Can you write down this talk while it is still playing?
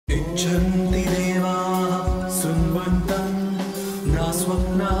गच्छन्ति देवाः शृण्वन्तं न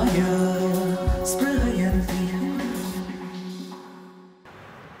स्वप्नाय स्पृहयन्ति.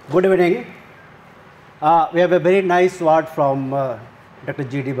 Good evening. We have a very nice word from Dr.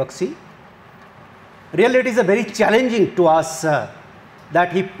 G.D. Bakshi. Really, it is a very challenging to us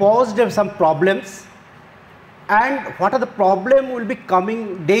that he posed some problems, and what are the problem will be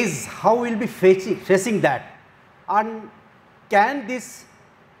coming days, how we will be facing that, and can this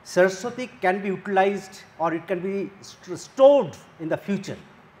Saraswati can be utilized or it can be stored in the future.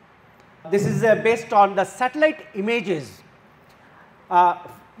 This is based on the satellite images.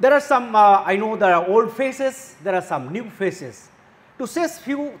 There are some, I know there are old faces, there are some new faces. To say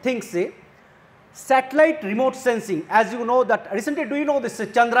few things, satellite remote sensing, as you know that recently, do you know this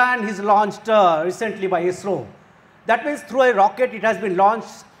Chandrayaan is launched recently by ISRO. That means through a rocket it has been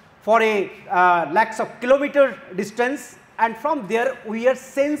launched for a lakhs of kilometer distance, and from there we are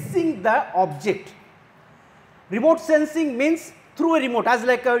sensing the object. Remote sensing means through a remote, as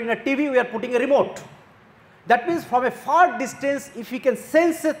like in a TV we are putting a remote. That means from a far distance, if we can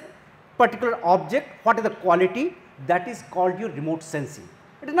sense a particular object, what is the quality, that is called your remote sensing.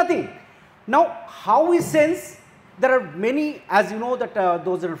 It is nothing. Now, how we sense, there are many, as you know that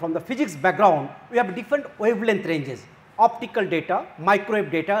those are from the physics background, we have different wavelength ranges, optical data,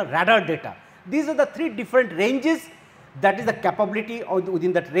 microwave data, radar data. These are the three different ranges, that is the capability of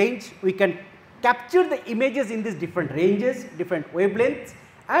within that range. We can capture the images in these different ranges, different wavelengths,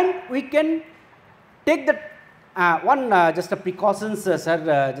 and we can take the just a precautions,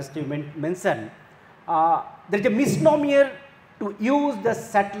 sir, just to mention, there is a misnomer to use the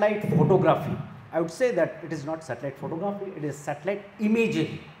satellite photography. I would say that it is not satellite photography, it is satellite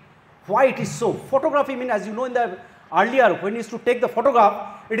imagery. Why it is so? Photography means, as you know, in the earlier when you used to take the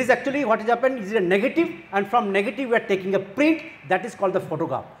photograph, it is actually what has happened is a negative, and from negative we are taking a print, that is called the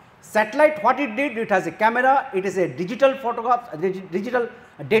photograph. Satellite, what it did, it has a camera, it is a digital photograph, digital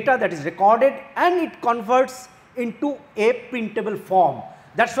data that is recorded, and it converts into a printable form.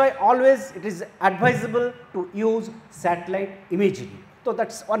 That is why always it is advisable to use satellite imagery. So, that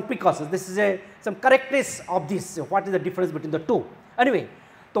is one precaution. This is some correctness of this, what is the difference between the two. Anyway,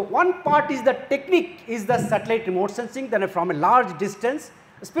 so one part is the technique is the satellite remote sensing, then from a large distance,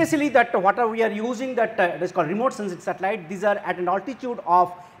 especially that whatever we are using that is called remote sensing satellite, these are at an altitude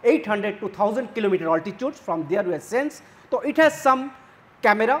of 800 to 1000 kilometer altitudes. From there we are sense. So, it has some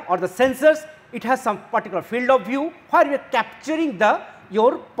camera or the sensors, it has some particular field of view where we are capturing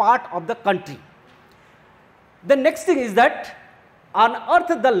your part of the country. The next thing is that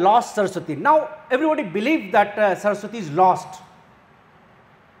unearth the lost Saraswati. Now, everybody believes that Saraswati is lost.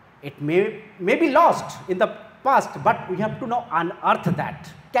 It may be lost in the past, but we have to now unearth that.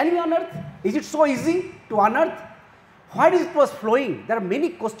 Can we unearth? Is it so easy to unearth? Why it was flowing? There are many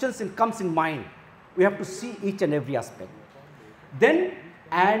questions that comes in mind. We have to see each and every aspect. Then,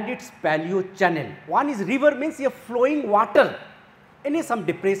 and its Palaeochannel. One is river, means a flowing water. In some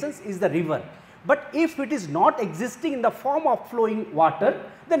depressions is the river. But if it is not existing in the form of flowing water,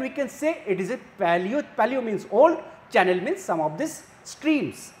 then we can say it is a paleo. Paleo means old, channel means some of these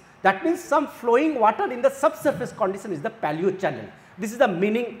streams. That means some flowing water in the subsurface condition is the Palaeochannel. This is the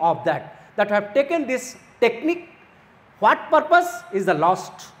meaning of that. That I have taken this technique. What purpose is the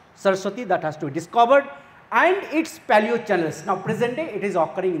lost Saraswati that has to be discovered, and its Palaeochannels. Now, present day it is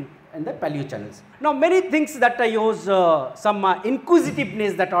occurring in the Palaeochannels. Now, many things that I use some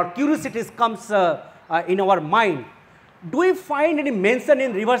inquisitiveness that our curiosities comes in our mind. Do we find any mention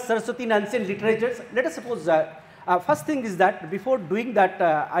in river Saraswati in ancient literatures? Let us suppose first thing is that before doing that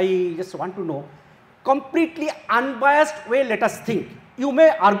I just want to know, completely unbiased way let us think. You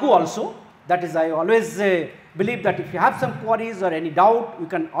may argue also, that is I always believe that if you have some queries or any doubt, you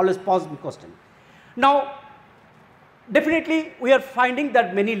can always pause the question. Now, definitely we are finding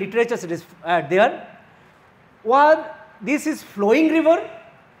that many literatures it is there. While this is flowing river,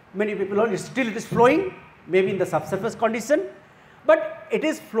 many people know still it is flowing, maybe in the subsurface condition, but it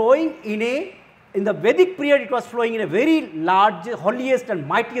is flowing in the Vedic period it was flowing in a very large, holiest and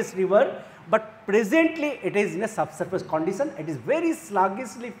mightiest river, but presently it is in a subsurface condition, it is very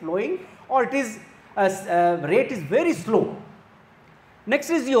sluggishly flowing, or it is rate is very slow. Next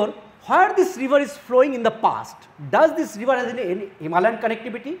is where this river is flowing in the past. Does this river has any Himalayan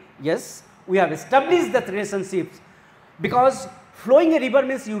connectivity? Yes, we have established that relationships, because flowing a river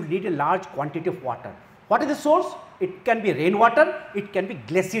means you need a large quantity of water. What is the source? It can be rainwater, it can be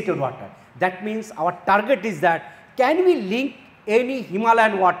glaciated water. That means our target is that can we link any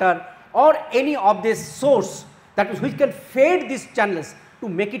Himalayan water or any of this source that is which can fade these channels to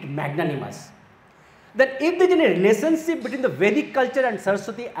make it magnanimous. Then if there is any relationship between the Vedic culture and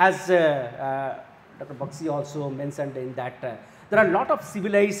Saraswati, as Dr. Bakshi also mentioned in that, there are a lot of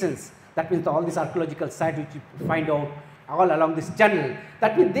civilizations, that means all these archaeological sites which you find out all along this channel,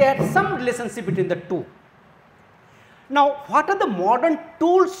 that means they had some relationship between the two. Now, what are the modern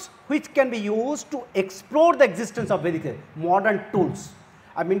tools which can be used to explore the existence of Vedic? Modern tools,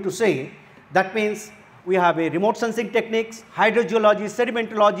 I mean to say, that means we have a remote sensing techniques, hydrogeology,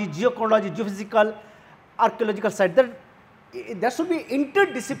 sedimentology, geochronology, geophysical, archaeological site. There should be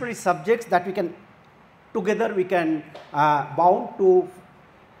interdisciplinary subjects that we can together we can bound to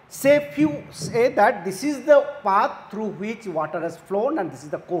say that this is the path through which water has flown and this is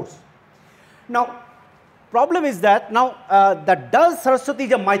the course. Now, problem is that now that does Saraswati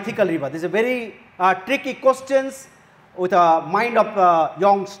is a mythical river? This is a very tricky questions with a mind of a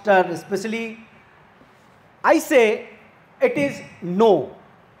youngster especially. I say it is no,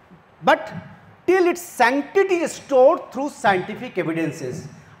 but till its sanctity is stored through scientific evidences.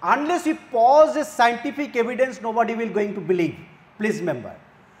 Unless we pause the scientific evidence, nobody will going to believe. Please remember.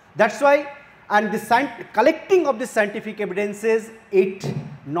 That's why, and the collecting of the scientific evidences, it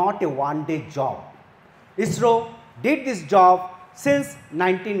not a one-day job. ISRO did this job since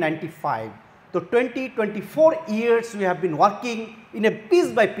 1995. So 24 years we have been working in a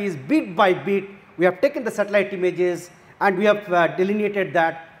piece by piece, bit by bit. We have taken the satellite images and we have delineated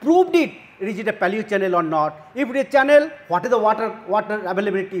that, proved it, is it a Palaeochannel or not. If it is a channel, what is the water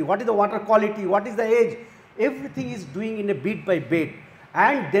availability, what is the water quality, what is the age, everything is doing in a bit by bit.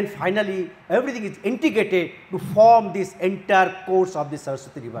 And then finally, everything is integrated to form this entire course of the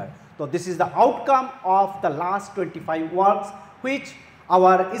Saraswati river. So this is the outcome of the last 25 works, which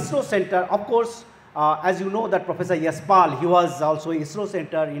our ISRO center, of course, as you know that Professor Yaspal, he was also ISRO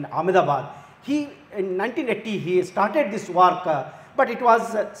center in Ahmedabad. He in 1980 he started this work, but it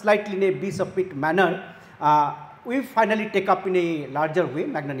was slightly in a piece of pit manner. We finally take up in a larger way,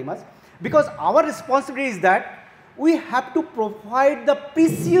 magnanimous, because our responsibility is that we have to provide the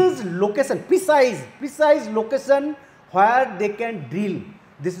precise location where they can drill.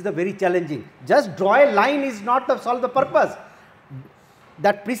 This is the very challenging. Just draw a line is not to solve the purpose.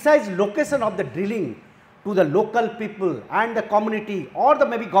 That precise location of the drilling to the local people and the community or the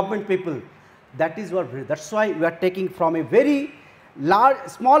maybe government people, that is what, that's why we are taking from a very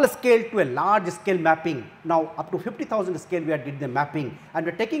small scale to a large scale mapping. Now up to 50,000 scale we did the mapping, and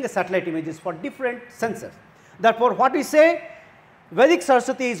we are taking a satellite images for different sensors. Therefore, what we say, Vedic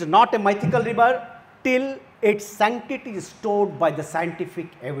Saraswati is not a mythical river till its sanctity is stored by the scientific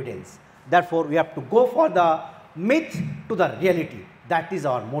evidence. Therefore, we have to go for the myth to the reality. That is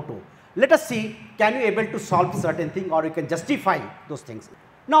our motto. Let us see, can you able to solve certain thing or you can justify those things.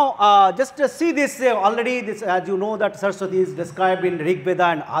 Now, just see this already, this, as you know that Saraswati is described in Rig Veda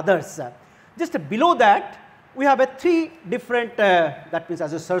and others. Just below that, we have a three different, that means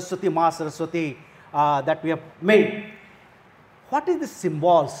as a Saraswati, Ma Saraswati that we have made. What is the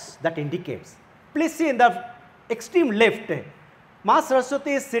symbols that indicates? Please see in the extreme left, Ma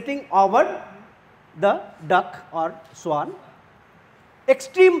Saraswati is sitting over the duck or swan.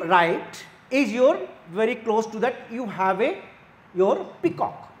 Extreme right is your very close to that you have your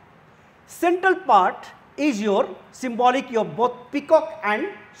peacock. Central part is your symbolic of both peacock and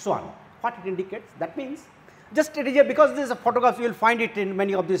swan. What it indicates? That means just it is because this is a photograph, you will find it in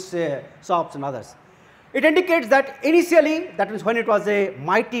many of these shops and others. It indicates that initially, that means when it was a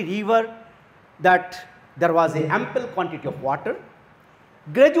mighty river, that there was an ample quantity of water.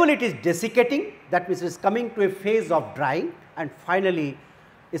 Gradually it is desiccating, that means it is coming to a phase of drying, and finally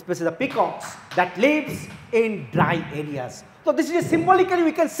especially the peacocks that lives in dry areas. So this is symbolically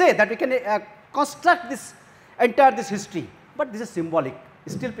we can say that we can construct this entire history, but this is symbolic.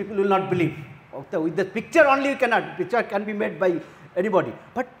 Still people will not believe. With the picture only you cannot, picture can be made by anybody,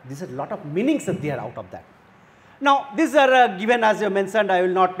 but this is a lot of meanings are there out of that. Now these are given as you mentioned, I will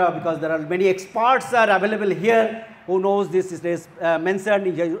not because there are many experts are available here who knows this is mentioned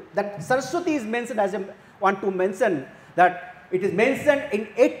in that Saraswati is mentioned as I want to mention that it is mentioned in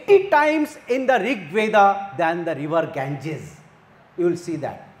 80 times in the Rig Veda than the river Ganges. You will see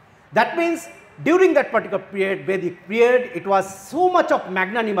that. That means during that particular period, Vedic period, it was so much of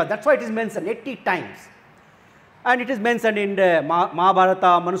magnanimous. That's why it is mentioned 80 times. And it is mentioned in the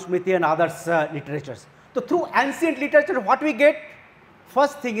Mahabharata, Manusmriti and others literatures. So through ancient literature, what we get?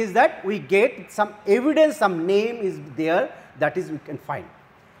 First thing is that we get some evidence, some name is there, that is we can find.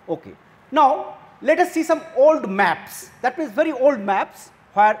 Okay. Now let us see some old maps. That means very old maps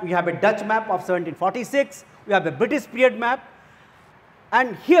where we have a Dutch map of 1746, we have a British period map,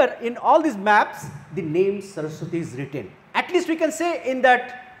 and here in all these maps the name Saraswati is written. At least we can say in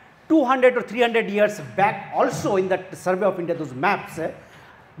that 200 or 300 years back also in that survey of India, those maps,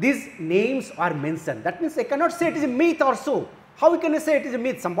 these names are mentioned. That means I cannot say it is a myth or so. How can I say it is a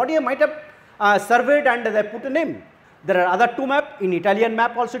myth? Somebody might have surveyed and they put a name. There are other two maps. In Italian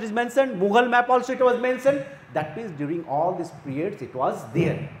map also it is mentioned, Mughal map also it was mentioned. That means during all these periods it was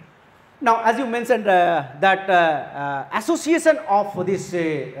there. Now, as you mentioned that association of this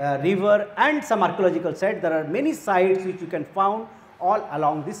river and some archaeological sites, there are many sites which you can find all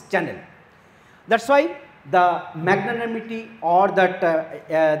along this channel. That is why the magnanimity or that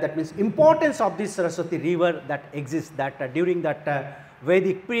that means importance of this Saraswati river that exists, that during that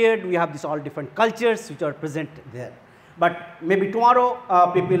Vedic period we have this all different cultures which are present there. But maybe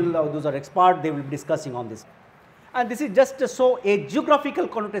tomorrow people those are experts, they will be discussing on this. And this is just to show a geographical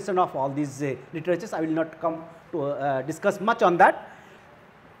connotation of all these literatures. I will not come to discuss much on that.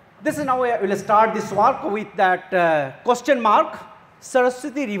 This is now we will start this work with that question mark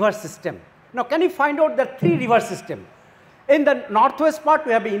Saraswati river system. Now, can you find out the three river system? In the northwest part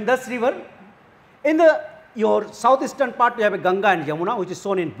we have a Indus river. In the your southeastern part we have a Ganga and Yamuna, which is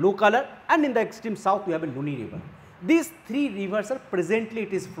shown in blue color, and in the extreme south we have a Luni river. These three rivers are presently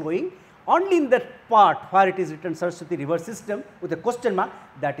it is flowing. Only in that part where it is written Saraswati river system with a question mark,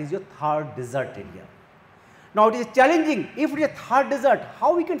 that is your third desert area. Now, it is challenging. If it is a third desert,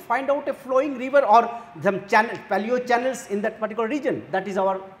 how we can find out a flowing river or some channel, paleo channels in that particular region? That is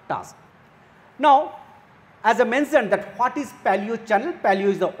our task. Now, as I mentioned that what is paleo channel? Paleo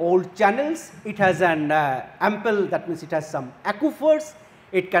is the old channels. It has an ample, that means it has some aquifers.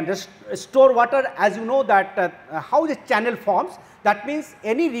 It can just store water. As you know that how the channel forms, that means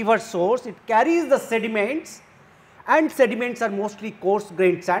any river source, it carries the sediments, and sediments are mostly coarse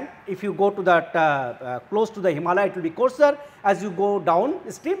grained sand. If you go to that close to the Himalaya, it will be coarser. As you go down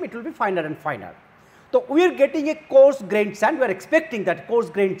stream, it will be finer and finer. So, we are getting a coarse grained sand. We are expecting that coarse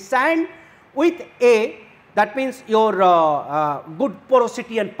grained sand with a, that means your good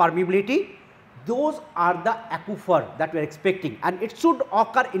porosity and permeability. Those are the aquifer that we are expecting, and it should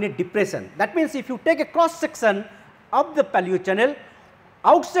occur in a depression. That means, if you take a cross section of the paleo channel,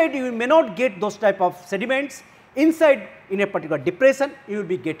 outside you may not get those type of sediments, inside in a particular depression you will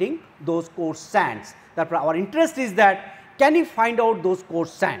be getting those coarse sands. Therefore, our interest is that can you find out those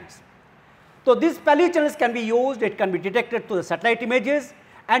coarse sands. So, these paleo channels can be used, it can be detected through the satellite images,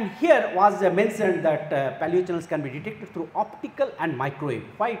 and here was mentioned that paleo channels can be detected through optical and microwave.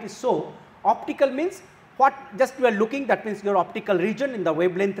 Why it is so? Optical means what just you are looking, that means your optical region in the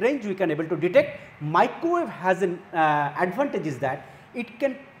wavelength range we can able to detect. Microwave has an advantage is that it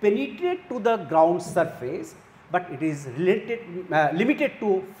can penetrate to the ground surface, but it is limited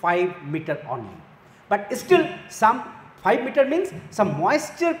to 5 meter only. But still some 5 meter means some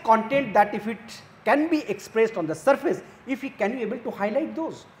moisture content that if it can be expressed on the surface, if we can be able to highlight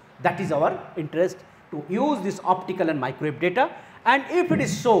those. That is our interest to use this optical and microwave data. And if it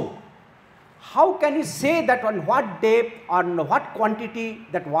is so, how can you say that on what depth, on what quantity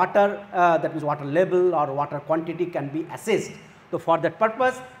that water, that means water level or water quantity can be assessed. So, for that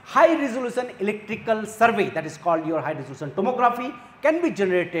purpose, high resolution electrical survey, that is called your high resolution tomography, can be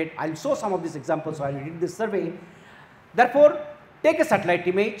generated. I will show some of these examples while I did this survey. Therefore, take a satellite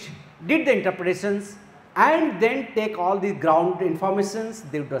image, did the interpretations, and then take all the ground informations,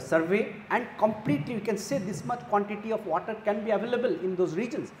 they do a survey, and completely you can say this much quantity of water can be available in those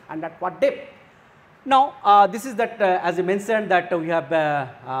regions and at what depth. Now, this is that as I mentioned that we have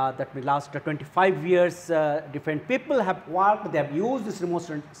that we last 25 years different people have worked, they have used this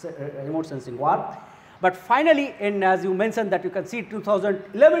remote sensing work. But finally, in as you mentioned that you can see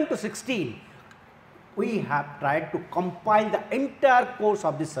 2011 to 16, we have tried to compile the entire course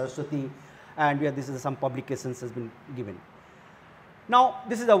of this Saraswati, and this is some publications has been given. Now,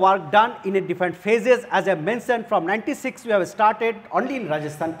 this is the work done in a different phases. As I mentioned, from 96 we have started only in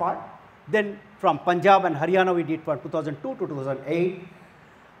Rajasthan part, then from Punjab and Haryana we did from 2002 to 2008,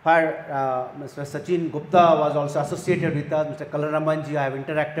 where Mr. Sachin Gupta was also associated with us, Mr. Kalaramanji, I have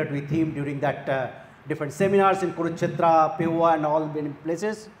interacted with him during that different seminars in Kurukshetra, Pewa and all many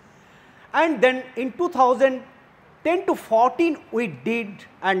places. And then in 2010 to 14 we did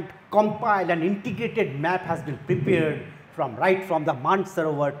and compiled an integrated map has been prepared from right from the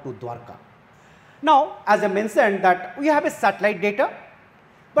Mansarovar to Dwarka. Now, as I mentioned that we have a satellite data,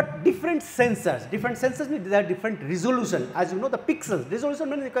 but different sensors means there are different resolution. As you know, the pixels, resolution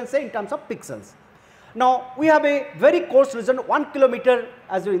means you can say in terms of pixels. Now, we have a very coarse resolution 1 kilometer,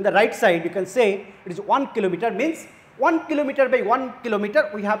 as in the right side you can say it is 1 kilometer means 1 kilometer by 1 kilometer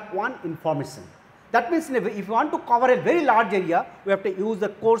we have one information. That means if you want to cover a very large area, we have to use the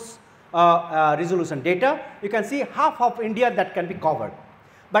coarse resolution data. You can see half of India that can be covered.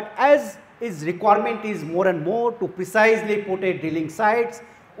 But as its requirement is more and more to precisely put a drilling sites,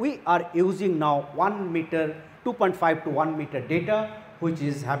 we are using now 1 meter, 2.5 to 1 meter data, which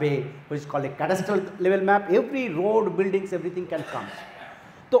is called a cadastral level map. Every road, buildings, everything can come.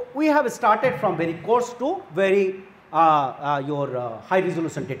 So we have started from very coarse to very high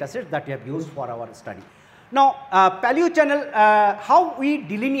resolution data sets that we have used for our study. Now, Palaeochannel, how we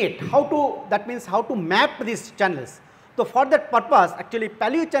delineate, that means how to map these channels. So, for that purpose, actually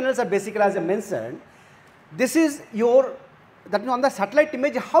Palaeochannels are basically, as I mentioned, this is that means on the satellite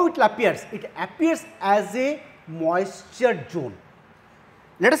image how it appears. It appears as a moisture zone.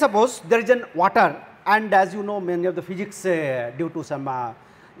 Let us suppose there is an water, and as you know, many of the physics due to some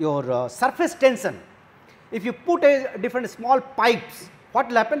surface tension. If you put a different small pipes, what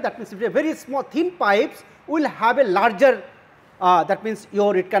will happen? That means if a very small thin pipes will have a larger, that means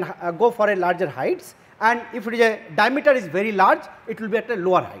it can go for a larger heights, and if it is a diameter is very large, it will be at a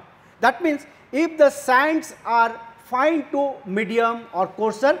lower height. That means if the sands are fine to medium or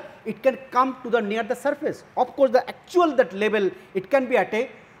coarser, it can come to the near the surface. Of course, the actual that level, it can be at a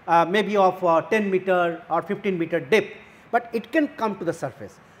maybe of 10 meter or 15 meter depth, but it can come to the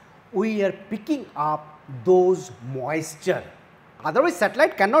surface. We are picking up those moisture. Otherwise,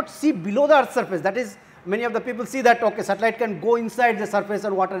 satellite cannot see below the earth surface. That is, many of the people see that okay, satellite can go inside the surface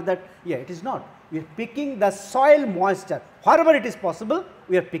or water. That it is not. We are picking the soil moisture. Wherever it is possible,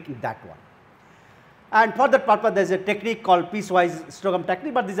 we are picking that one. And for that purpose, there is a technique called piecewise histogram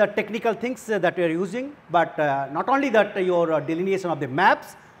technique, but these are technical things that we are using. But not only that, your delineation of the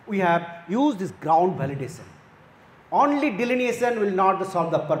maps, we have used this ground validation. Only delineation will not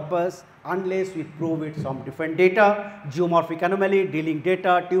solve the purpose unless we prove it from different data, geomorphic anomaly, drilling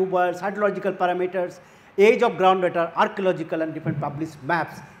data, tubers, hydrological parameters, age of ground data, archaeological and different published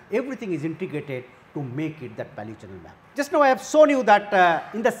maps. Everything is integrated to make it that Palaeochannel map. Just now I have shown you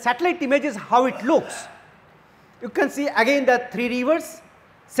that in the satellite images how it looks. You can see again the three rivers,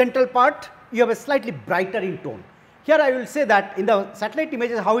 central part you have a slightly brighter in tone. Here I will say that in the satellite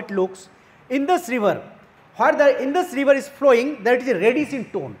images how it looks. Indus river, where the Indus river is flowing, that is a reddish in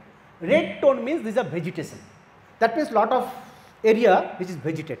tone. Red tone means these are vegetation. That means lot of area which is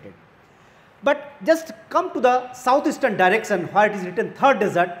vegetated. But just come to the southeastern direction where it is written third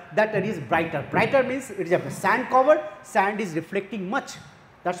desert, that area is brighter. Brighter means it is a sand covered, sand is reflecting much.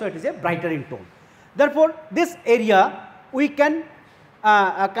 That is why it is a brighter in tone. Therefore, this area we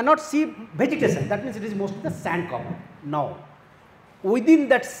cannot see vegetation, that means it is mostly the sand cover. Now, within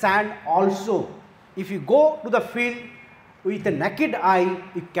that sand also, if you go to the field with the naked eye,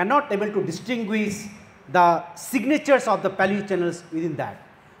 you cannot able to distinguish the signatures of the Palaeochannels within that.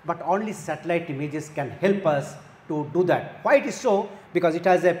 But only satellite images can help us to do that. Why it is so? Because it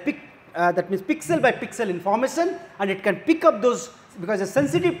has a that means pixel by pixel information, and it can pick up those because it is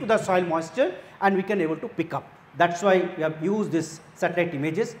sensitive to the soil moisture, and we can able to pick up. That is why we have used this satellite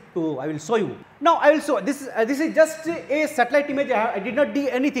images to, I will show you. Now I will show this is just a satellite image. I did not do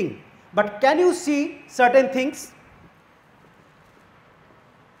anything, but can you see certain things?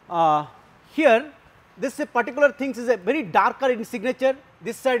 Here this particular things is a very darker in signature.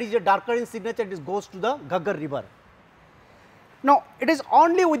 This side is a darker in signature, it goes to the Ghaggar river. Now, it is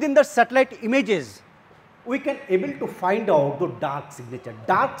only within the satellite images we can able to find out the dark signature.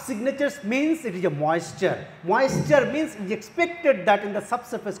 Dark signatures means it is a moisture. Moisture means it is expected that in the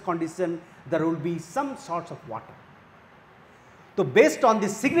subsurface condition there will be some sorts of water. So, based on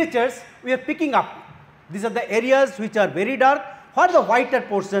these signatures we are picking up. These are the areas which are very dark. For the whiter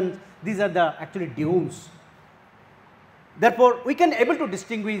portions, these are the actually dunes. Therefore, we can able to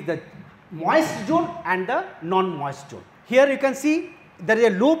distinguish the moist zone and the non-moist zone. Here you can see there is a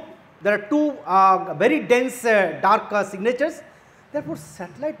loop, there are two very dense dark signatures. Therefore,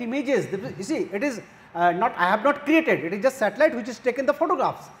 satellite images, you see it is not, I have not created, it is just satellite which is taken the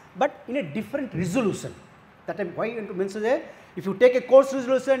photographs, but in a different resolution. That I am why I want to mention there. If you take a coarse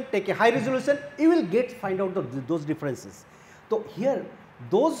resolution, take a high resolution, you will find out those differences. So, here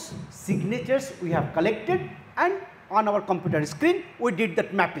those signatures we have collected, and on our computer screen we did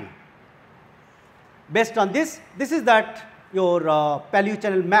that mapping. Based on this is that your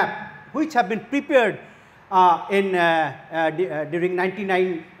Palaeochannel map which have been prepared during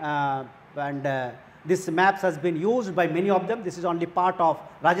 99 and this maps has been used by many of them. This is only part of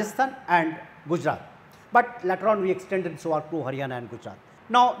Rajasthan and Gujarat, but later on we extended this work to Haryana and Gujarat.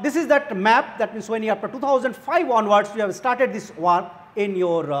 Now, this is that map, that means when after 2005 onwards we have started this work in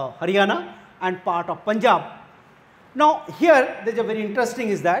your Haryana and part of Punjab. Now, here there is a very interesting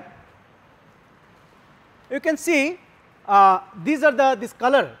is that you can see these are this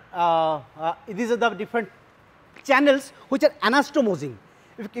color, these are the different channels which are anastomosing.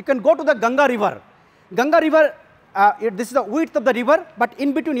 If you can go to the Ganga river. Ganga river, this is the width of the river, but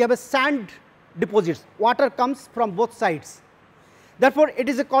in between you have a sand deposits. Water comes from both sides. Therefore, it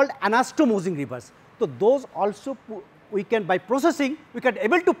is called anastomosing rivers. So, those also we can, by processing, we can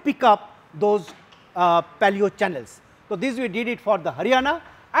able to pick up those palaeochannels. So, this we did it for the Haryana,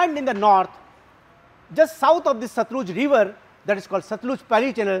 and in the north, just south of the Satluj river, that is called Satluj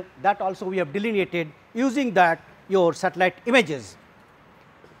Palaeochannel, that also we have delineated using that your satellite images.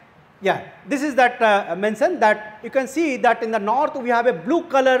 Yeah, this is that mentioned that you can see that in the north we have a blue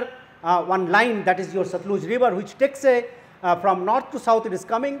color one line, that is your Satluj river, which takes a from north to south, it is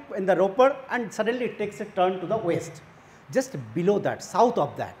coming in the Roper, and suddenly it takes a turn to the west. Just below that, south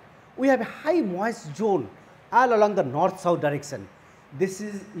of that, we have a high moist zone all along the north-south direction. This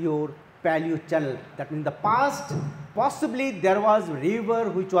is your Palaeochannel. That in the past, possibly there was a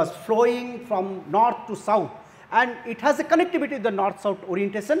river which was flowing from north to south, and it has a connectivity with the north-south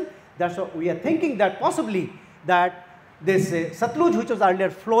orientation. That's why we are thinking that possibly that this Satluj, which was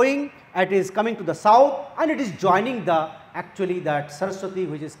earlier flowing, it is coming to the south, and it is joining the actually that Saraswati,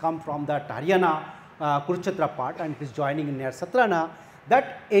 which is come from that Haryana Kurukshetra part, and it is joining near Satrana.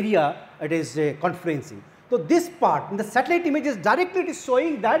 That area it is confluencing. So, this part in the satellite images directly it is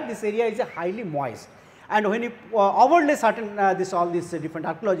showing that this area is highly moist, and when you overlay certain all these different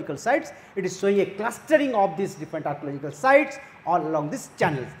archaeological sites, it is showing a clustering of these different archaeological sites all along these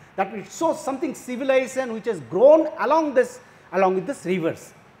channels. That it shows something civilization which has grown along with these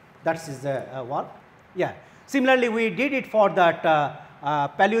rivers. That is what. Yeah. Similarly, we did it for that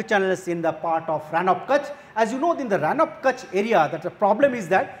Palaeochannels in the part of Rann of Kutch. As you know, in the Rann of Kutch area, that the problem is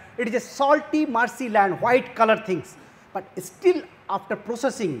that it is a salty, marshy land, white color things, but still after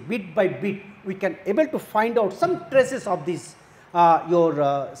processing bit by bit, we can able to find out some traces of these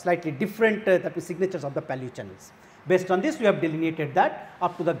slightly different that is signatures of the Palaeochannels. Based on this, we have delineated that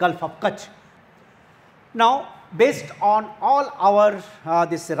up to the Gulf of Kutch. Now, based on all our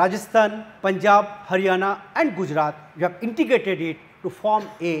this Rajasthan, Punjab, Haryana and Gujarat, we have integrated it to form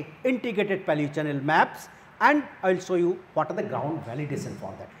a integrated Palaeochannel maps, and I will show you what are the ground validation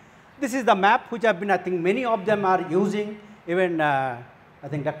for that. This is the map which have been, I think many of them are using, even I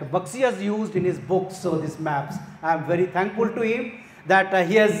think Dr. Bakshi has used in his books. So, these maps, I am very thankful to him that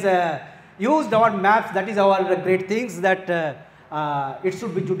he has used our maps. That is our great things, that it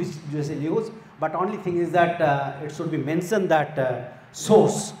should be judiciously used, but only thing is that it should be mentioned that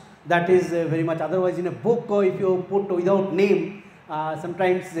source, that is very much, otherwise in a book if you put without name,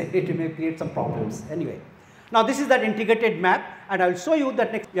 sometimes it may create some problems anyway. Now, this is that integrated map, and I will show you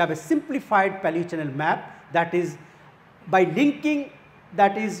that next we have a simplified Palaeochannel map, that is by linking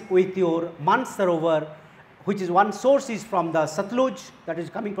that is with your Mansarovar, which is one source is from the Satluj, that is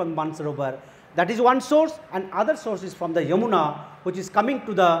coming from Mansarovar, that is one source, and other source is from the Yamuna, which is coming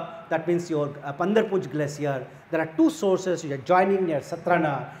to the, that means your Pandarpuj glacier. There are two sources which are joining near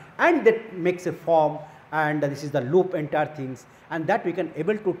Satrana, and that makes a form, and this is the loop entire things, and that we can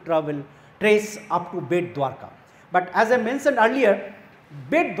able to trace up to Bet Dwarka. But as I mentioned earlier,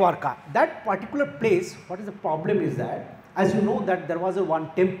 Bet Dwarka, that particular place, what is the problem is that, as you know that there was a one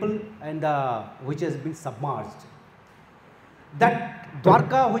temple and which has been submerged. That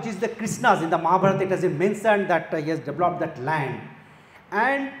Dwarka, which is the Krishna's in the Mahabharata, it has been mentioned that he has developed that land,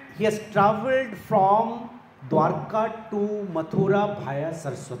 and he has travelled from Dwarka to Mathura via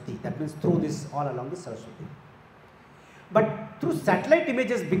Saraswati, that means through this all along the Saraswati. But through satellite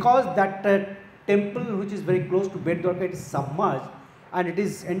images, because that temple which is very close to Bet Dwarka, it is submerged and it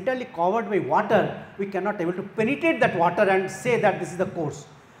is entirely covered by water, we cannot able to penetrate that water and say that this is the course.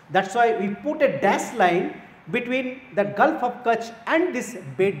 That is why we put a dash line between the Gulf of Kutch and this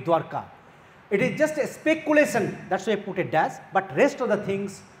Bet Dwarka. It is just a speculation, that is why I put a dash, but rest of the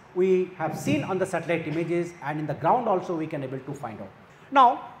things we have seen on the satellite images, and in the ground also we can able to find out.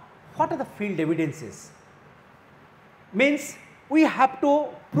 Now, what are the field evidences? Means we have to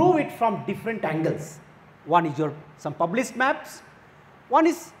prove it from different angles. One is your some published maps, one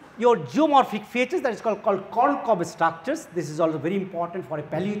is your geomorphic features, that is called concave structures. This is also very important for a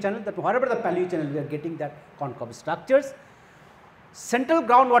Palaeochannel, that wherever the Palaeochannel we are getting that concave structures. Central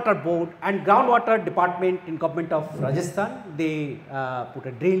Groundwater Board and Groundwater Department in Government of Rajasthan, they put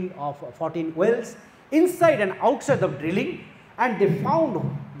a drill of 14 wells inside and outside of drilling, and they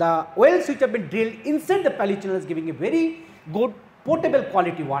found the wells which have been drilled inside the Palaeochannels giving a very good potable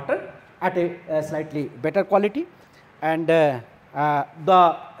quality water at a slightly better quality, and the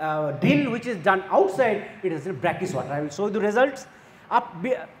drill which is done outside, it is brackish water. I will show you the results.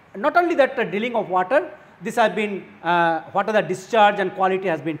 Not only that drilling of water, this has been what are the discharge and quality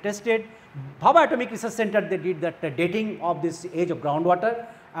has been tested. Bhabha Atomic Research Center, they did that dating of this age of groundwater,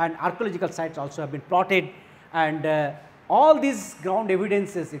 and archaeological sites also have been plotted, and all these ground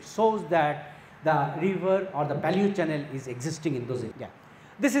evidences, it shows that the river or the Palaeochannel is existing in those areas.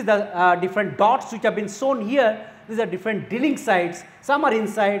 This is the different dots which have been shown here. These are different drilling sites. Some are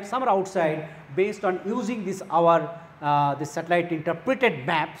inside, some are outside, based on using this this satellite interpreted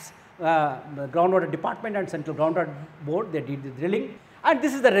maps. The groundwater department and central groundwater board, they did the drilling, and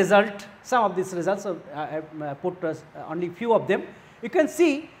this is the result. Some of these results I put only few of them. You can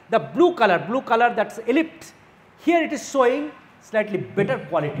see the blue color that's ellipse. Here it is showing slightly better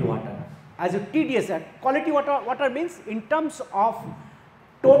quality water. As a TDS, quality water means in terms of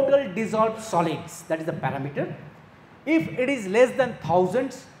total dissolved solids, that is the parameter. If it is less than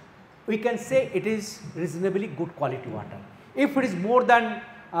thousands, we can say it is reasonably good quality water. If it is more than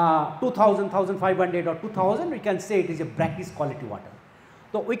 2000, 1500 or 2000, we can say it is a brackish quality water.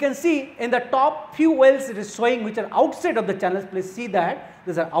 So we can see in the top few wells it is showing which are outside of the channels. Please see that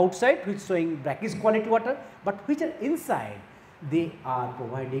these are outside which is showing brackish quality water, but which are inside, they are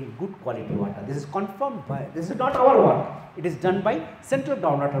providing good quality water. This is confirmed by, this is not our work, it is done by Central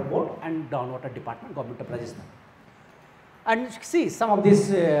Groundwater Board and Groundwater Department, Government of Rajasthan. And you see some of these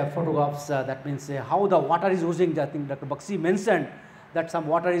photographs, that means how the water is oozing. I think Dr. Bakshi mentioned that some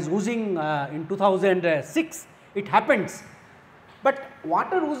water is oozing in 2006, it happens. But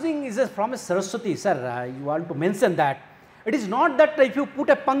water oozing is from a Saraswati, sir, you want to mention that. It is not that if you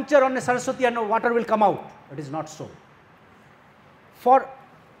put a puncture on a Saraswati and water will come out, it is not so. For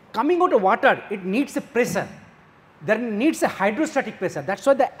coming out of water, it needs a pressure, there needs a hydrostatic pressure. That is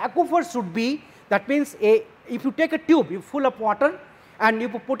why the aquifer should be, that means if you take a tube, you full of water and you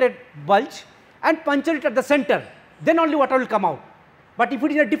put a bulge and puncture it at the center, then only water will come out. But if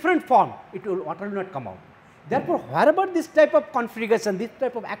it is in a different form, water will not come out. Therefore, wherever this type of configuration, this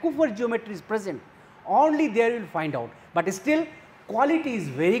type of aquifer geometry is present, only there you will find out. But still, quality is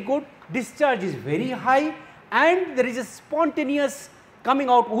very good, discharge is very high, and there is a spontaneous coming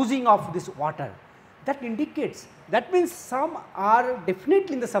out oozing of this water. That indicates, that means some are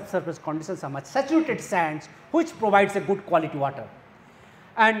definitely in the subsurface conditions, some are saturated sands which provides a good quality water.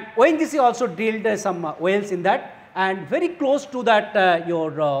 And ONGC also drilled some wells in that, and very close to that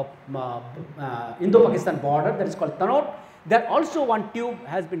your Indo-Pakistan border, that is called Tanaut, there also one tube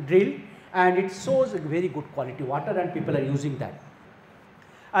has been drilled and it shows a very good quality water and people are using that.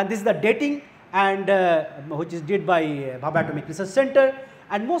 And this is the dating, and which is did by Bhabha Atomic Research Center,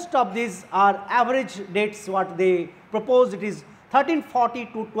 and most of these are average dates what they propose. It is 1340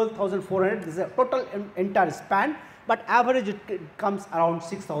 to 12,400, this is a total entire span, but average it comes around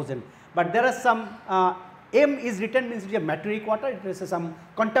 6,000. But there are some M is written, means it is a meteoric water, it is some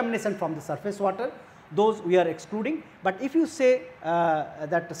contamination from the surface water, those we are excluding. But if you say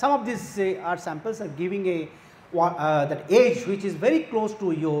that some of these are samples are giving a that age which is very close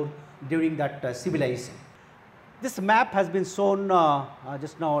to your during that civilization. This map has been shown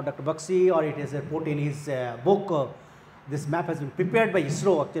just now, Dr. Bakshi, or it is put in his book. This map has been prepared by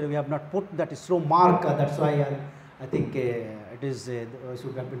ISRO. Actually, we have not put that ISRO mark, that's why I think it is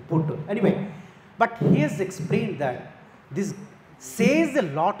should have been put. Anyway, but he has explained that this says a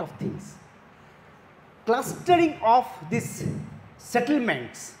lot of things. Clustering of these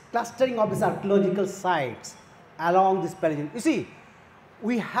settlements, clustering of these archaeological sites along this Palaeochannel. You see,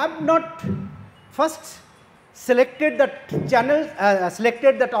 we have not first selected that channel,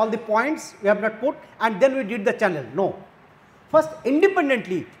 selected that all the points we have not put, and then we did the channel. No. First,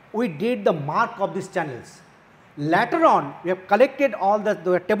 independently, we did the mark of these channels. Later on, we have collected all the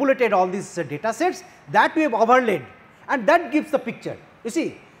tabulated all these data sets that we have overlaid, and that gives the picture. You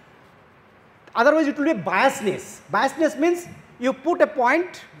see, otherwise it will be biasness. Biasness means you put a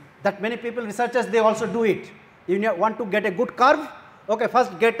point, that many people, researchers, they also do it. You want to get a good curve. Okay,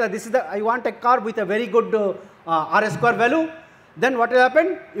 first get this is the, I want a curve with a very good R square value. Then what will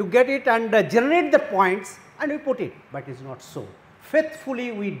happen? You get it and generate the points and we put it, but it is not so.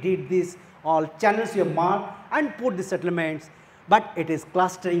 Faithfully we did this, all channels we have marked and put the settlements, but it is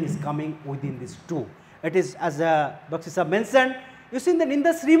clustering is coming within these two. It is, as Bakshi sir mentioned, you see in the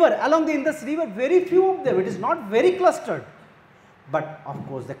Indus river, along the Indus river, very few of them, it is not very clustered. But of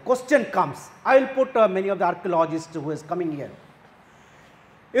course the question comes, I will put many of the archaeologists who is coming here.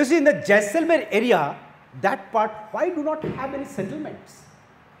 You see in the Jaisalmer area, that part, why do not have any settlements?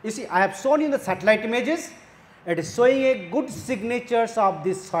 You see, I have shown you the satellite images, it is showing a good signatures of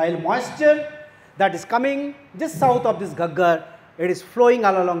this soil moisture that is coming just south of this Gaggar, it is flowing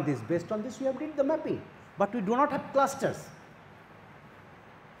all along this. Based on this we have did the mapping, but we do not have clusters.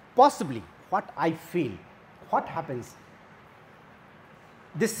 Possibly what I feel, what happens?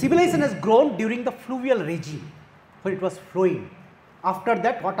 this civilization has grown during the fluvial regime, when it was flowing. After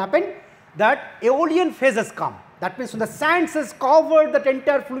that, what happened? That Aeolian phase has come. That means when the sands has covered that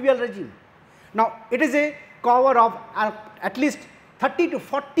entire fluvial regime. Now, it is a cover of at least 30 to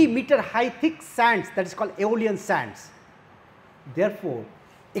 40 meter high thick sands, that is called Aeolian sands. Therefore,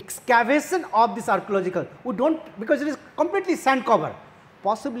 excavation of this archaeological, we do not, because it is completely sand cover,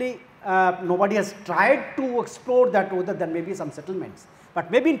 possibly nobody has tried to explore that other than maybe some settlements. But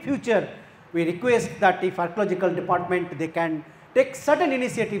maybe in future we request that if archaeological department, they can take certain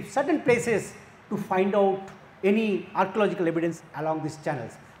initiatives, certain places to find out any archaeological evidence along these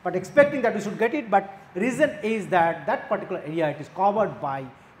channels. But expecting that we should get it, but reason is that that particular area, it is covered by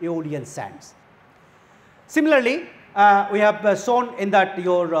Aeolian sands. Similarly, we have shown in that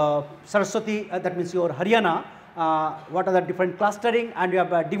your Saraswati, that means your Haryana, what are the different clustering, and we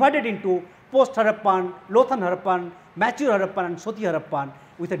have divided into post Harappan, Lothan Harappan, mature Harappan and Soti Harappan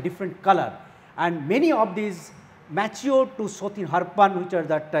with a different color. And many of these mature to Soti Harappan, which are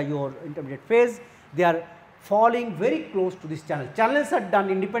that your intermediate phase, they are falling very close to this channel. Channels are done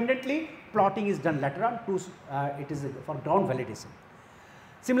independently, plotting is done later on to it is for ground validation.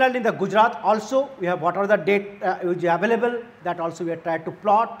 Similarly, in the Gujarat also we have what are the date which is available, that also we have tried to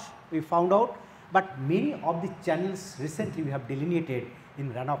plot, we found out, but many of the channels recently we have delineated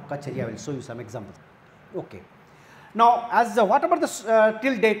in Rann of Kutch area. I will show you some examples. Okay. Now, as whatever the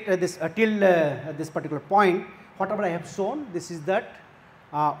till date till this particular point, whatever I have shown, this is that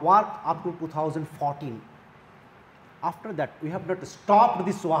work up to 2014. After that, we have not stopped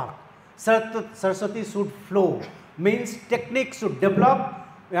this work. Saraswati should flow, means techniques should develop.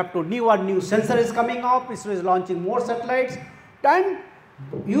 We have to new sensor is coming up, ISRO is launching more satellites, and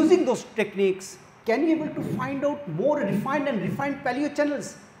using those techniques, can you able to find out more refined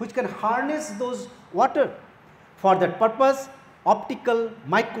paleochannels which can harness those water. For that purpose, optical,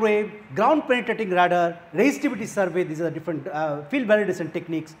 microwave, ground penetrating radar, resistivity survey, these are the different field validation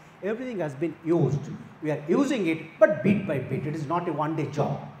techniques, everything has been used. We are using it, but bit by bit, it is not a one day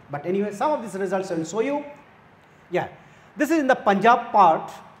job. But anyway, some of these results I will show you. Yeah, this is in the Punjab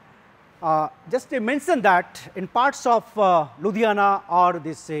part. Just to mention that in parts of Ludhiana or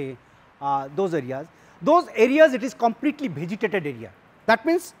this those areas it is completely vegetated area. That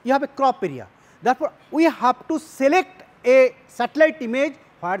means you have a crop area. Therefore, we have to select a satellite image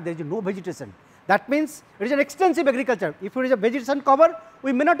where there is no vegetation. That means it is an extensive agriculture. If it is a vegetation cover,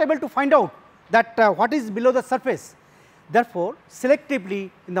 we may not able to find out that what is below the surface. Therefore,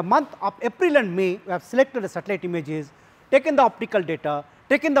 selectively in the month of April and May, we have selected the satellite images, taken the optical data,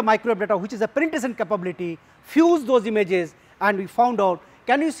 taken the microwave data, which is a penetration capability, fused those images, and we found out,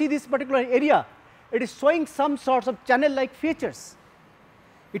 can you see this particular area? It is showing some sorts of channel like features.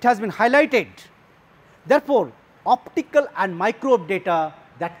 It has been highlighted. Therefore, optical and microwave data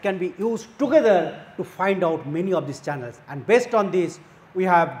that can be used together to find out many of these channels, and based on this we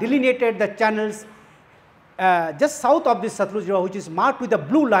have delineated the channels just south of this Satluj River, which is marked with a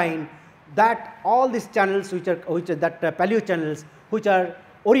blue line, that all these channels which are paleochannels which are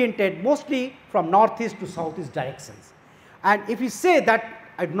oriented mostly from northeast to southeast directions. And if you say that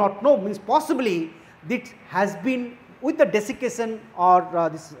I do not know, means possibly this has been with the desiccation or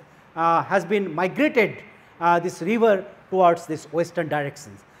this has been migrated this river towards this western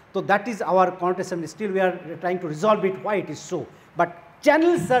directions. So that is our connotation. Still we are trying to resolve it why it is so, but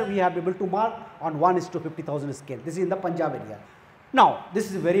channels are we have able to mark on 1:50,000 scale. This is in the Punjab area. Now, this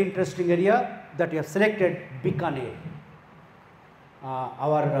is a very interesting area that we have selected, Bikaner.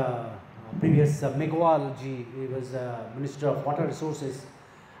 Our previous Meghwal ji, he was Minister of Water Resources.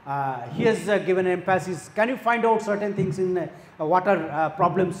 He has given emphasis, can you find out certain things in water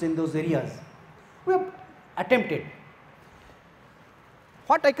problems in those areas? We have attempted.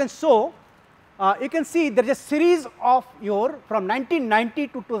 What I can show, you can see there is a series of your from 1990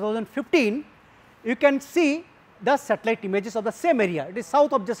 to 2015, you can see the satellite images of the same area. It is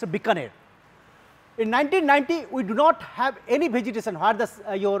south of just Bikaner. In 1990, we do not have any vegetation where the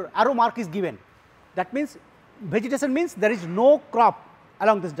your arrow mark is given. That means vegetation means there is no crop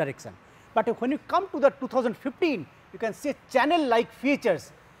along this direction. But when you come to the 2015, you can see channel like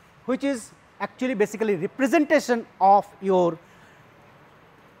features, which is actually basically representation of your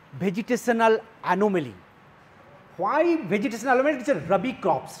vegetational anomaly. Why vegetational anomaly? It is rabi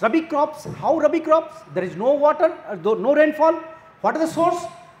crops. Rabi crops, how rabi crops? There is no water, no rainfall. What is the source?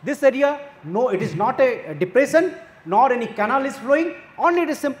 This area, no, it is not a depression, nor any canal is flowing, only it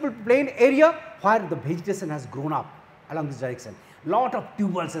is simple plain area where the vegetation has grown up along this direction. Lot of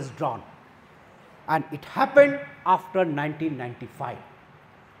tuberals has drawn, and it happened after 1995.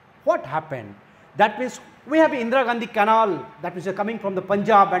 What happened? That means we have Indira Gandhi Canal that is coming from the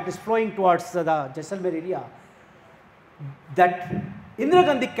Punjab and is flowing towards the Jaisalmer area. That Indira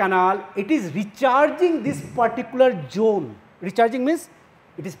Gandhi Canal, it is recharging this particular zone. Recharging means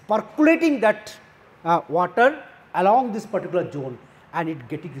it is percolating that water along this particular zone and it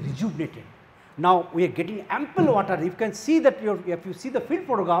getting rejuvenated. Now we are getting ample water. You can see that if you see the field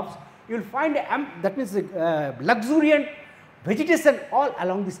photographs, you will find that means luxuriant vegetation all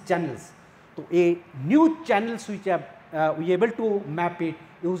along these channels. So a new channels which we are able to map it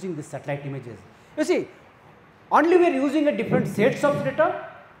using the satellite images. You see, only we are using a different sets of data,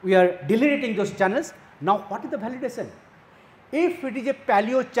 we are delineating those channels. Now what is the validation? If it is a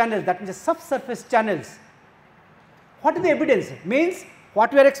paleo channel, that means a subsurface channels, what is the evidence? Means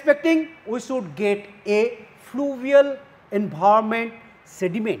what we are expecting, we should get a fluvial environment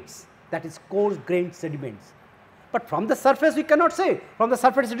sediments, that is coarse grained sediments. But from the surface we cannot say, from the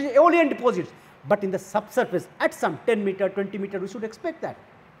surface it is aeolian deposits, but in the subsurface at some 10 meter, 20 meter we should expect that.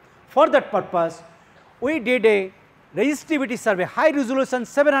 For that purpose, we did a resistivity survey, high resolution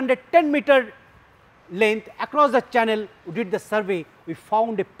 710 meter length across the channel. We did the survey, we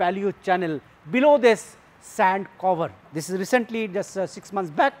found a paleo channel below this sand cover. This is recently just 6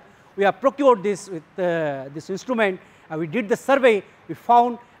 months back, we have procured this with this instrument and we did the survey, we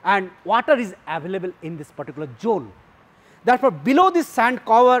found and water is available in this particular zone. Therefore, below this sand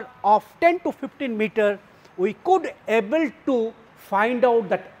cover of 10 to 15 meter, we could able to find out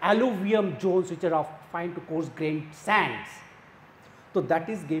that alluvium zones which are of fine to coarse grained sands. So, that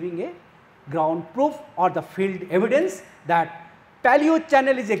is giving a ground proof or the field evidence that paleo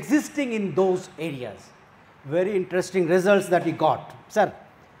channel is existing in those areas. Very interesting results that we got. Sir,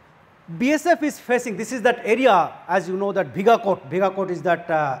 BSF is facing, this is that area, as you know, that Bhigakot is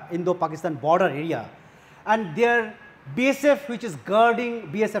that Indo-Pakistan border area, and their BSF which is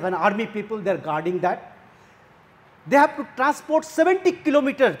guarding, BSF and army people, they are guarding that. They have to transport 70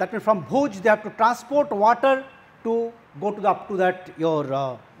 kilometers, that means from Bhuj they have to transport water to go to the up to that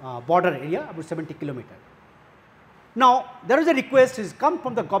your border area, about 70 kilometers. Now, there is a request is come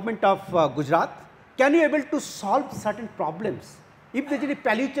from the government of Gujarat, can you able to solve certain problems? If there is a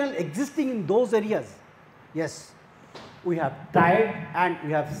paleo channel existing in those areas, yes, we have tried and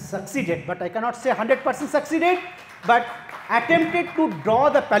we have succeeded, but I cannot say 100% succeeded, but attempted to draw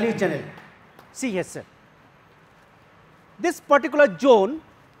the paleo channel. See, yes sir, this particular zone,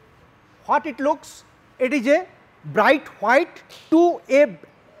 what it looks, it is a bright white to a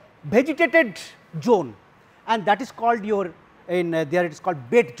vegetated zone, and that is called your, in there it is called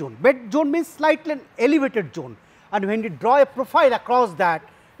bed zone. Bed zone means slightly elevated zone. And when you draw a profile across that,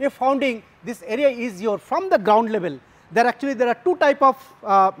 we are finding this area is your from the ground level. There are two type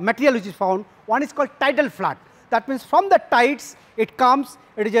of material which is found. One is called tidal flat. That means from the tides it comes,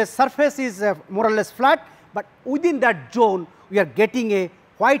 it is a surface is more or less flat, but within that zone we are getting a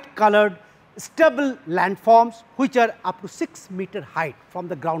white colored stable landforms which are up to 6 meter height from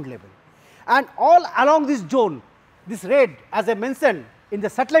the ground level. And all along this zone, this red, as I mentioned in the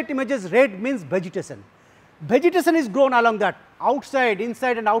satellite images, red means vegetation. Vegetation is grown along that outside,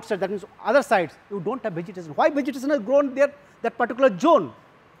 inside and outside, that means other sides you do not have vegetation. Why vegetation has grown there, that particular zone?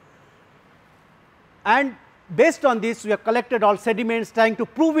 And based on this we have collected all sediments trying to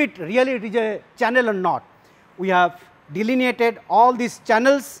prove it really it is a channel or not. We have delineated all these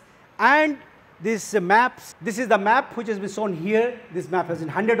channels and these maps. This is the map which has been shown here. This map has been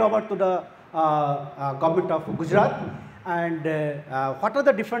handed over to the government of Gujarat. And what are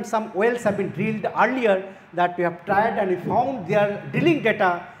the different, some wells have been drilled earlier that we have tried and we found their drilling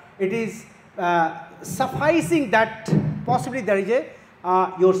data, it is sufficing that possibly there is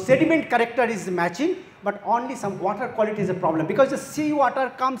a your sediment character is matching, but only some water quality is a problem because the sea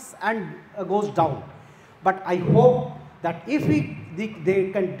water comes and goes down. But I hope that if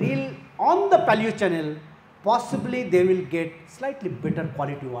they can drill on the paleo channel, possibly they will get slightly better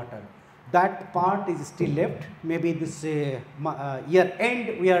quality water. That part is still left, maybe this year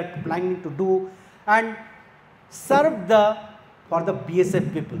end we are planning to do and serve for the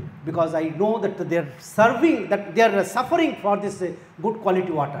BSF people, because I know that they are suffering for this good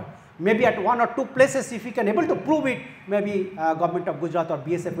quality water. Maybe at 1 or 2 places if we can able to prove it, maybe government of Gujarat or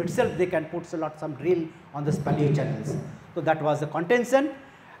BSF itself they can put some drill on the paleo channels. So that was the contention.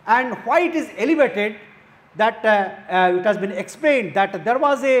 And why it is elevated, that it has been explained that there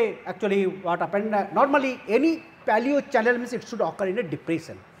was actually what happened, normally any paleo channel means it should occur in a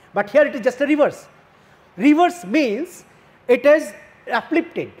depression, but here it is just a reverse. Reverse means it is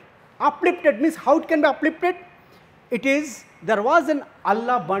uplifted. Uplifted means how it can be uplifted? It is, there was an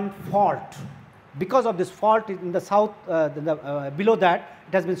Allah Bund fault because of this fault in the south, below that,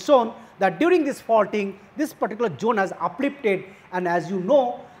 it has been shown that during this faulting, this particular zone has uplifted, and as you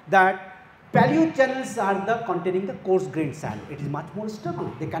know that Palaeochannels are the containing the coarse grained sand. It is much more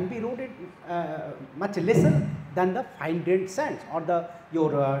stable. They can be eroded much lesser than the fine grained sands or the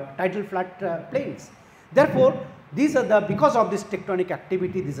tidal flat plains. Therefore, these are the, because of this tectonic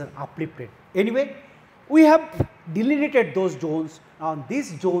activity, these are uplifted. Anyway, we have delineated those zones, and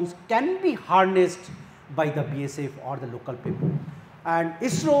these zones can be harnessed by the BSF or the local people. And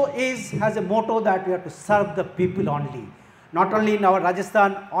ISRO has a motto that we have to serve the people only. Not only in our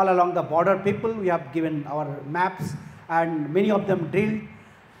Rajasthan, all along the border people, we have given our maps, and many of them drilled.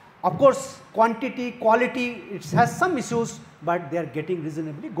 Of course, quantity, quality, it has some issues, but they are getting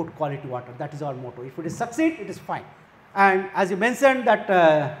reasonably good quality water. That is our motto. If it is succeed, it is fine. And as you mentioned that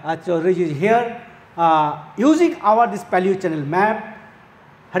is here, using this Palaeochannel map,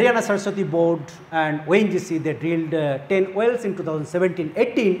 Haryana Saraswati board and ONGC, they drilled 10 wells in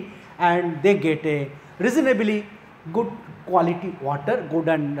 2017-18, and they get a reasonably good quality water. Good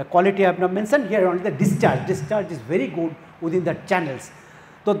and quality I have not mentioned here, only the discharge. Discharge is very good within the channels.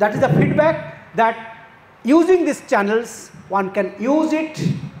 So that is the feedback, that using these channels one can use it,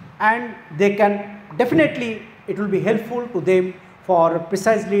 and they can definitely, it will be helpful to them for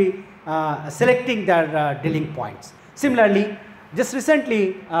precisely selecting their drilling points. Similarly, just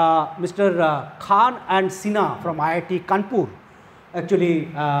recently Mr. Khan and Sinha from IIT Kanpur, actually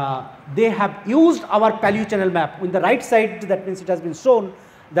they have used our Palaeochannel map. In the right side, that means it has been shown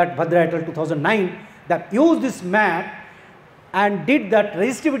that Bhadra et al. 2009 that used this map and did that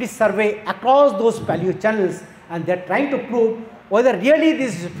resistivity survey across those Palaeochannels, and they are trying to prove whether really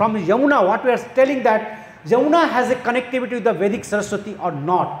this is from Yamuna, what we are telling that Yamuna has a connectivity with the Vedic Saraswati or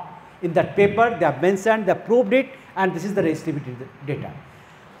not. In that paper they have mentioned, they have proved it, and this is the resistivity data.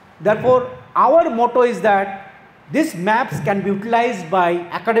 Therefore, our motto is that these maps can be utilized by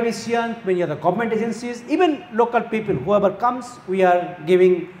academicians, many other government agencies, even local people, whoever comes, we are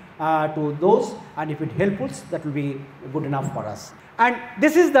giving to those, and if it helps, that will be good enough for us. And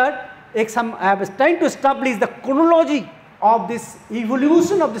this is that I was trying to establish the chronology of this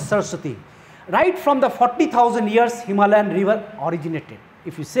evolution of the Saraswati. Right from the 40,000 years Himalayan river originated,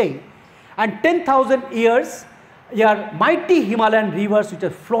 if you say, and 10,000 years are mighty Himalayan rivers which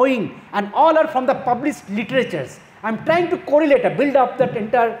are flowing, and all are from the published literatures. I am trying to correlate, build up that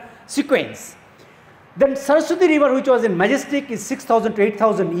entire sequence. Then Saraswati river, which was in majestic, is 6,000 to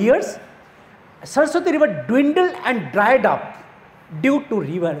 8,000 years. Saraswati river dwindled and dried up due to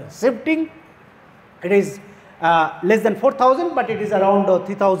river shifting. It is less than 4,000, but it is around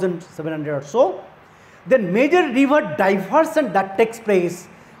 3,700 or so. Then major river diversion that takes place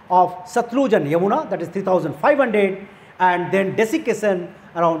of Satluj and Yamuna, that is 3,500, and then desiccation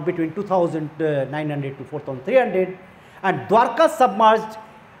around between 2,900 to 4,300, and Dwarka submerged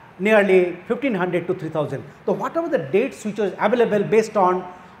nearly 1,500 to 3,000. So whatever the dates which was available based on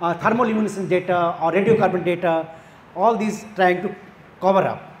thermoluminescence data or radiocarbon data, all these trying to cover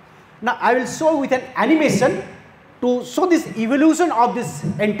up. Now I will show with an animation to show this evolution of this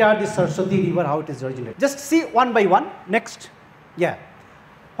entire Saraswati river, how it is originated. Just see one by one. Next, yeah.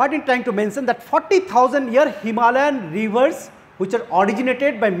 What I am trying to mention, that 40,000 year Himalayan rivers which are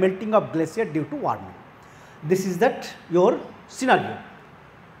originated by melting of glacier due to warming. This is that your scenario.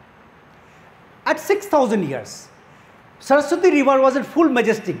 At 6,000 years, Saraswati river was in full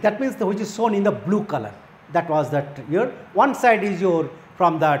majestic, that means which is shown in the blue color. That was that your one side is your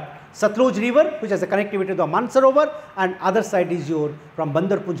from that Satluj river, which has a connectivity to the Mansarovar, and other side is your from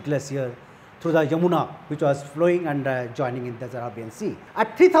Bandarpunj glacier through the Yamuna, which was flowing and joining in the Arabian Sea.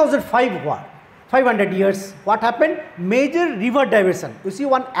 At 3,500 years, what happened? Major river diversion. You see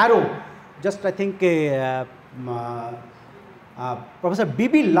one arrow, just I think Professor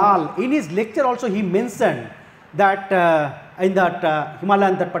B.B. Lal, in his lecture also he mentioned that in that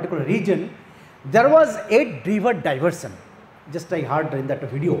Himalayan, that particular region, there was a river diversion. Just I heard in that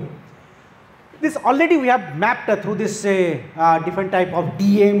video. This already we have mapped through this different type of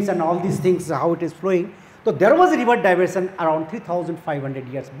DMs and all these things, how it is flowing. So there was a river diversion around 3,500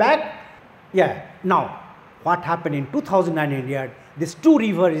 years back. Yeah. Now what happened in 2,900? This two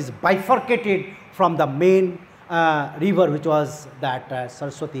river is bifurcated from the main river, which was that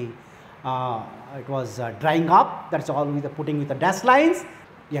Saraswati. It was drying up. That's all with the putting with the dash lines.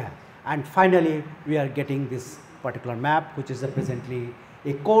 Yeah. And finally we are getting this particular map, which is presently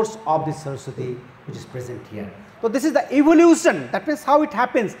a course of this Saraswati, which is present here. So this is the evolution, that means how it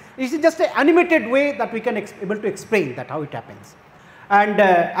happens. This is just an animated way that we can able to explain that how it happens. And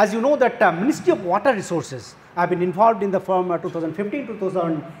as you know that Ministry of Water Resources have been involved in the from 2015 to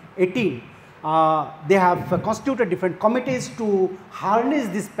 2018 They have constituted different committees to harness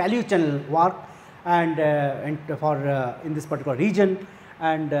this Palaeochannel work and for in this particular region.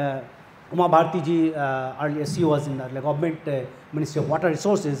 And Uma Bharti ji, earlier she was in the government Ministry of Water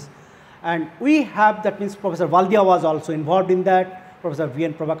Resources, and we have, that means Professor Valdia was also involved in that, Professor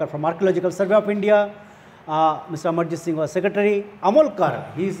V.N. Prabhakar from Archaeological Survey of India, Mr. Amarjit Singh was secretary,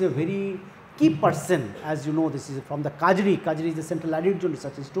 Amolkar, he is a very key person, as you know, this is from the Kajri is the Central Latitude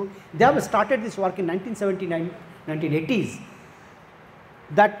Research Institute. They have started this work in 1979, 1980s,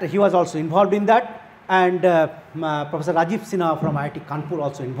 that he was also involved in that, and Professor Rajiv Sinha from IIT Kanpur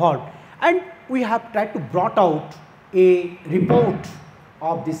also involved, and we have tried to brought out a report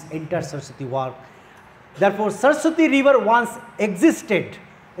of this entire Saraswati work. Therefore, Saraswati river once existed,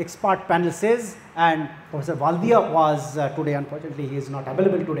 expert panel says, and Professor Valdia was today, unfortunately he is not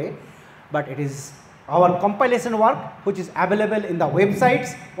available today, but it is our compilation work which is available in the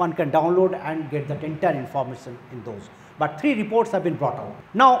websites. One can download and get that entire information in those. But 3 reports have been brought out.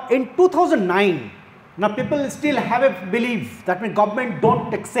 Now in 2009, now people still have a belief that means government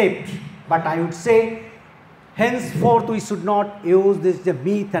don't accept, but I would say henceforth we should not use this the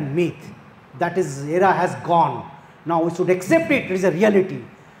myth and myth. That is, era has gone. Now we should accept it, it is a reality.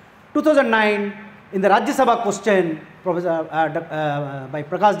 2009, in the Rajya Sabha question, Professor by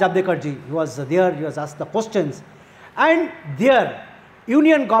Prakash Javadekar ji, he was there, he was asked the questions, and there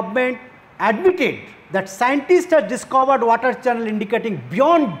Union government admitted that scientists have discovered water channel indicating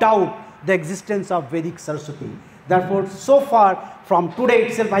beyond doubt the existence of Vedic Saraswati. Therefore, so far from today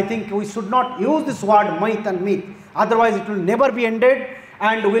itself, I think we should not use this word myth and myth, otherwise it will never be ended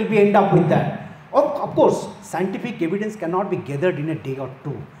and we will be end up with that. Of course, scientific evidence cannot be gathered in a day or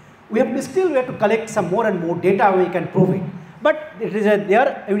two. We have to collect some more and more data, we can prove it. But it is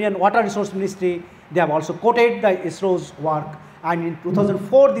their Union Water Resource Ministry, they have also quoted the ISRO's work, and in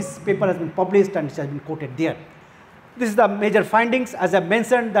 2004 this paper has been published and it has been quoted there. This is the major findings, as I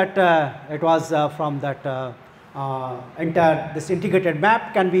mentioned that it was from that entire this integrated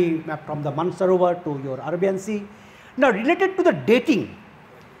map can be mapped from the Mansarovar to your Arabian Sea. Now related to the dating,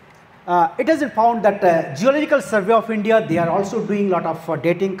 it has been found that Geological Survey of India, they are also doing lot of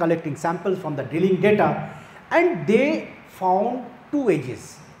dating, collecting samples from the drilling data, and they found 2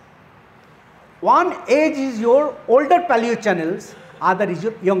 ages. One age is your older Palaeochannels, other is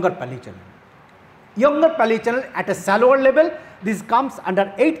your younger Palaeochannel. Younger Palaeochannel at a shallower level, this comes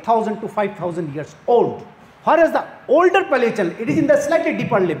under 8,000 to 5,000 years old. Whereas the older Palaeochannel, it is in the slightly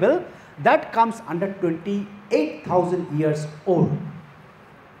deeper level, that comes under 28,000 years old.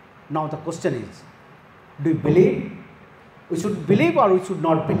 Now the question is, do you believe? We should believe or we should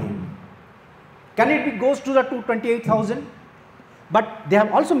not believe? Can it be goes to the 28,000? But they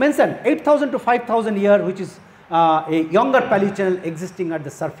have also mentioned 8,000 to 5,000 year, which is a younger Palaeochannel existing at the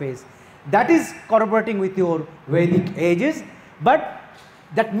surface. That is corroborating with your Vedic ages, but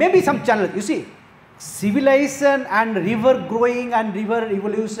that may be some channel. You see, civilization and river growing and river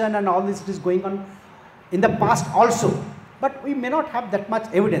evolution and all this is going on in the past also. But we may not have that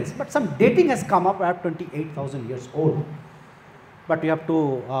much evidence, but some dating has come up at 28,000 years old. But we have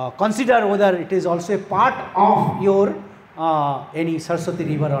to consider whether it is also a part of your any Saraswati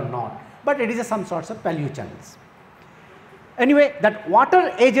river or not. But it is some sorts of Palaeochannels. Anyway, that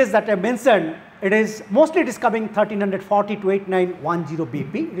water ages that I mentioned, it is mostly it is coming 1340 to 8910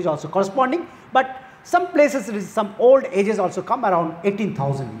 BP, it is also corresponding, but some places it is some old ages also come around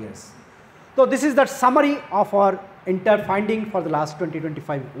 18,000 years. So this is the summary of our entire finding for the last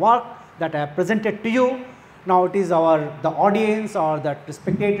 20-25 work that I have presented to you. Now it is the audience or the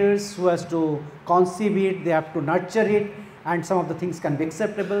spectators who has to conceive it, they have to nurture it, and some of the things can be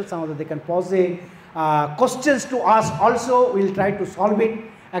acceptable, some of them they can pose questions to us also, we will try to solve it.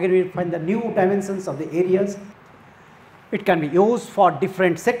 Again we will find the new dimensions of the areas. It can be used for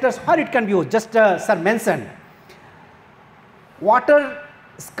different sectors, or it can be used, just sir mentioned, water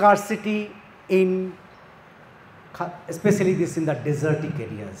scarcity in especially this in the desertic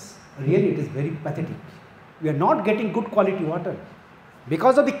areas. Really it is very pathetic. We are not getting good quality water.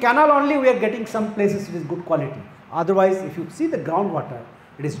 Because of the canal only we are getting some places it is good quality. Otherwise if you see the groundwater,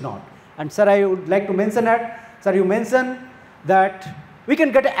 it is not. And sir, I would like to mention that, sir, you mentioned that we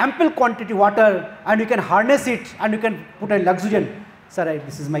can get ample quantity water and we can harness it and we can put a luxuriant. Sir,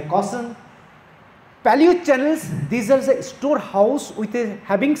 this is my caution. Palaeochannels, these are a storehouse with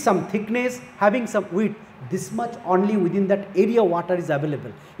having some thickness, having some width. This much only within that area water is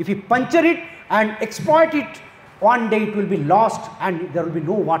available. If you puncture it and exploit it, one day it will be lost and there will be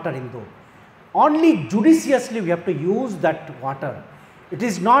no water in those. Only judiciously we have to use that water. It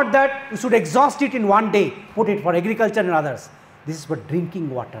is not that we should exhaust it in one day, put it for agriculture and others. This is for drinking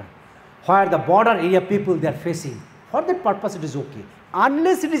water. where the border area people they are facing. For that purpose it is okay.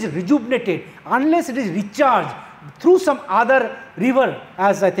 Unless it is rejuvenated, unless it is recharged through some other river,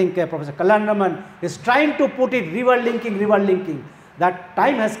 as I think Professor Kalanraman is trying to put it, river linking, that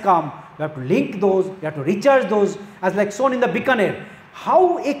time has come. You have to link those, you have to recharge those, as like shown in the Bikaner.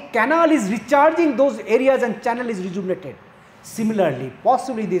 How a canal is recharging those areas and channel is rejuvenated. Similarly,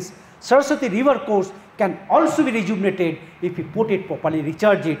 possibly this Saraswati river course can also be rejuvenated if we put it properly,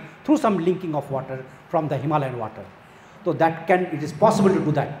 recharge it through some linking of water from the Himalayan water. So that it is possible to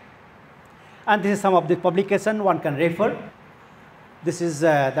do that. And this is some of the publication one can refer. This is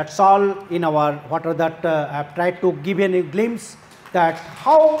that's all in our water that I have tried to give you a glimpse that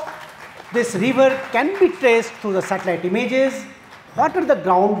how this river can be traced through the satellite images, what are the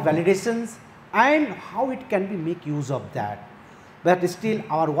ground validations and how it can be make use of that. But still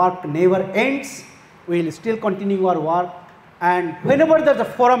our work never ends, we will still continue our work, and whenever the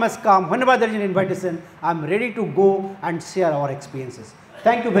forum has come, whenever there is an invitation, I am ready to go and share our experiences.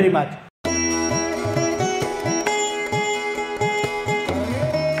 Thank you very much.